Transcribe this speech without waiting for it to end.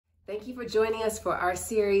Thank you for joining us for our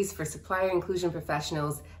series for supplier inclusion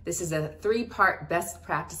professionals. This is a three-part best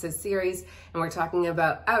practices series, and we're talking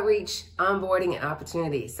about outreach, onboarding, and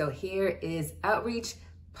opportunity. So here is outreach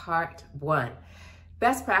part 1.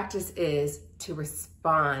 Best practice is to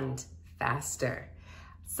respond faster.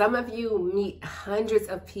 Some of you meet hundreds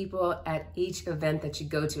of people at each event that you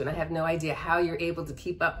go to, and I have no idea how you're able to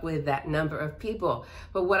keep up with that number of people.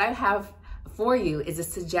 But what I have for you is a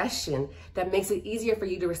suggestion that makes it easier for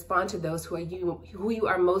you to respond to those who you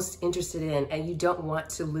are most interested in, and you don't want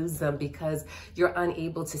to lose them because you're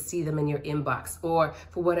unable to see them in your inbox, or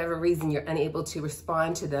for whatever reason you're unable to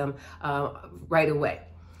respond to them right away.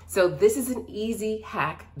 So this is an easy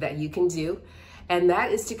hack that you can do, and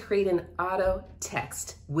that is to create an auto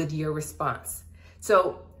text with your response.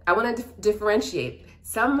 So I want to differentiate.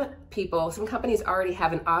 Some companies already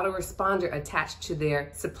have an autoresponder attached to their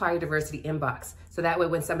supplier diversity inbox. So that way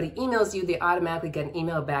when somebody emails you, they automatically get an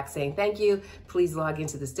email back saying, thank you, please log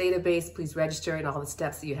into this database, please register, and all the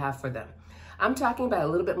steps that you have for them. I'm talking about a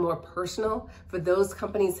little bit more personal for those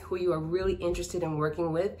companies who you are really interested in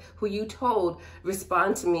working with, who you told,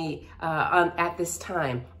 respond to me at this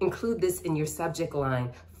time, include this in your subject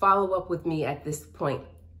line, follow up with me at this point.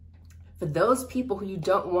 For those people who you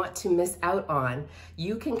don't want to miss out on,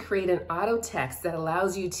 you can create an auto text that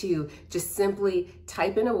allows you to just simply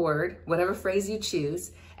type in a word, whatever phrase you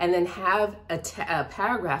choose, and then have a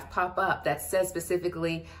paragraph pop up that says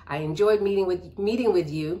specifically, I enjoyed meeting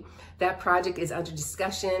with you. That project is under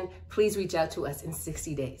discussion. Please reach out to us in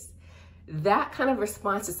 60 days. That kind of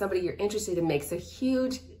response to somebody you're interested in makes a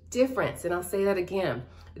huge difference. And I'll say that again.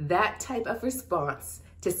 That type of response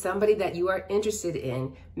to somebody that you are interested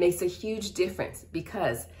in makes a huge difference,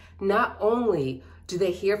 because not only do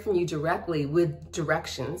they hear from you directly with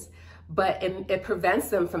directions, but it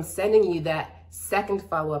prevents them from sending you that second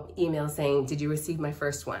follow-up email saying, did you receive my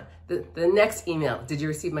first one? The next email, did you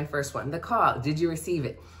receive my first one? The call, did you receive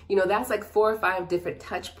it? You know, that's like 4 or 5 different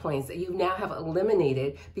touch points that you now have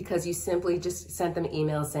eliminated because you simply just sent them an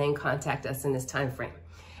email saying, contact us in this time frame.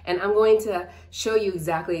 And I'm going to show you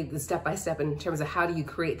exactly the step-by-step in terms of how do you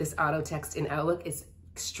create this auto text in Outlook. It's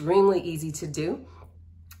extremely easy to do,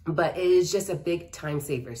 but it is just a big time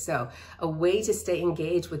saver. So a way to stay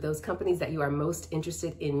engaged with those companies that you are most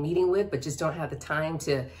interested in meeting with, but just don't have the time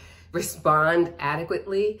to respond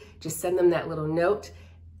adequately, just send them that little note.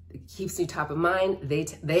 It keeps you top of mind.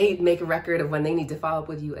 They make a record of when they need to follow up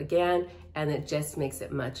with you again, and it just makes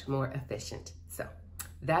it much more efficient. So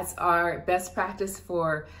that's our best practice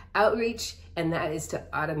for outreach, and that is to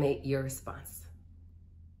automate your response.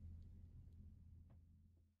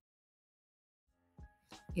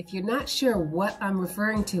 If you're not sure what I'm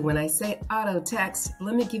referring to when I say auto text,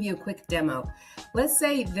 let me give you a quick demo. Let's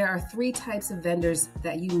say there are 3 types of vendors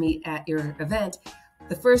that you meet at your event.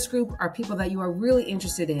 The first group are people that you are really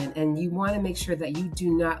interested in, and you want to make sure that you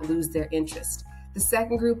do not lose their interest. The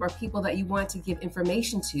second group are people that you want to give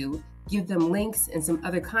information to, give them links and some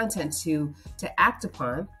other content to act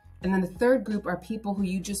upon. And then the third group are people who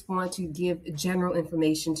you just want to give general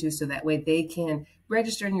information to so that way they can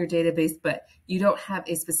register in your database, but you don't have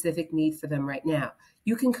a specific need for them right now.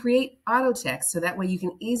 You can create auto text so that way you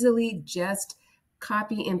can easily just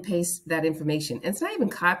copy and paste that information. And it's not even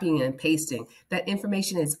copying and pasting. That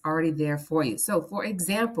information is already there for you. So for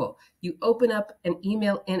example, you open up an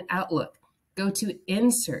email in Outlook. Go to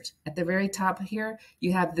Insert. At the very top here,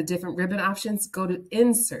 you have the different ribbon options. Go to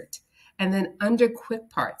Insert. And then under Quick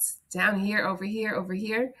Parts, down here, over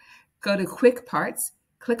here, go to Quick Parts,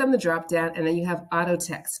 click on the drop down, and then you have Auto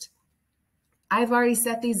Text. I've already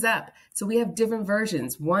set these up. So we have different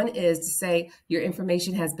versions. One is to say your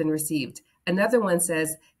information has been received. Another one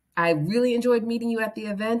says, I really enjoyed meeting you at the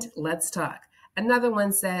event. Let's talk. Another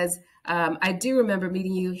one says, I do remember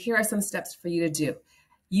meeting you. Here are some steps for you to do.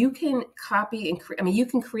 You can copy and you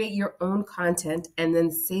can create your own content and then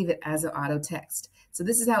save it as an auto text. So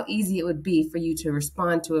this is how easy it would be for you to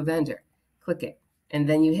respond to a vendor. Click it, and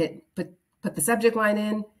then you put the subject line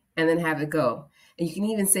in, and then have it go. And you can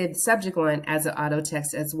even save the subject line as an auto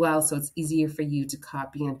text as well, so it's easier for you to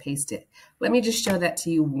copy and paste it. Let me just show that to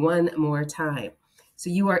you one more time. So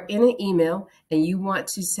you are in an email, and you want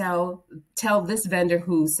to tell this vendor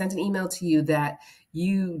who sent an email to you that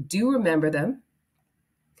you do remember them,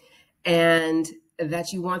 and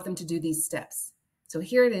that you want them to do these steps. So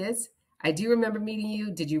here it is. I do remember meeting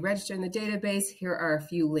you. Did you register in the database? Here are a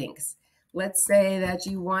few links. Let's say that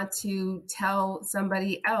you want to tell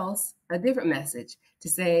somebody else a different message to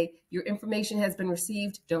say, your information has been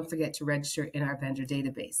received. Don't forget to register in our vendor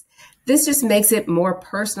database. This just makes it more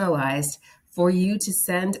personalized for you to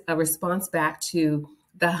send a response back to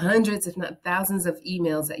the hundreds, if not thousands of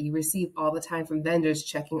emails that you receive all the time from vendors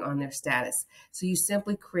checking on their status. So you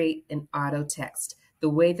simply create an auto text. The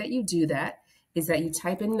way that you do that is that you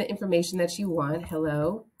type in the information that you want.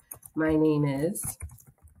 Hello, my name is,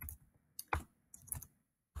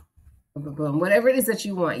 boom, boom, whatever it is that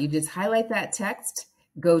you want. You just highlight that text,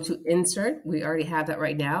 go to insert. We already have that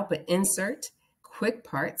right now, but insert, quick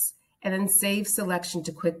parts, and then save selection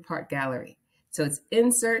to quick part gallery. So it's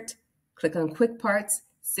insert, click on quick parts,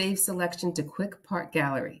 save selection to quick part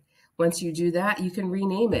gallery. Once you do that, you can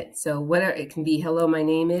rename it. So whatever, it can be hello, my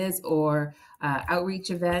name is, or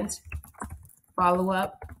outreach event, follow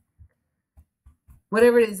up,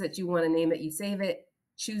 whatever it is that you want to name it, you save it,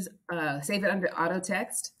 choose, save it under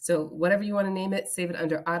Autotext. So whatever you want to name it, save it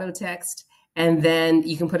under Autotext, and then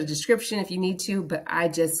you can put a description if you need to, but I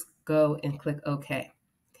just go and click OK.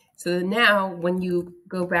 So now when you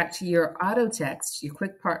go back to your Autotext, your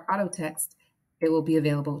quick part Autotext, it will be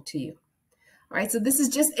available to you. All right, so this is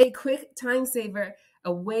just a quick time saver,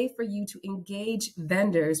 a way for you to engage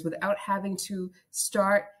vendors without having to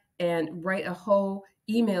start and write a whole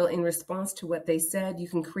email in response to what they said. You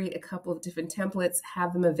can create a couple of different templates,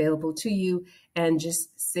 have them available to you, and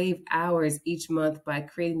just save hours each month by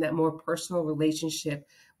creating that more personal relationship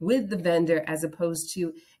with the vendor as opposed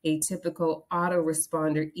to a typical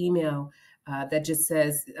autoresponder email that just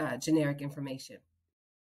says generic information.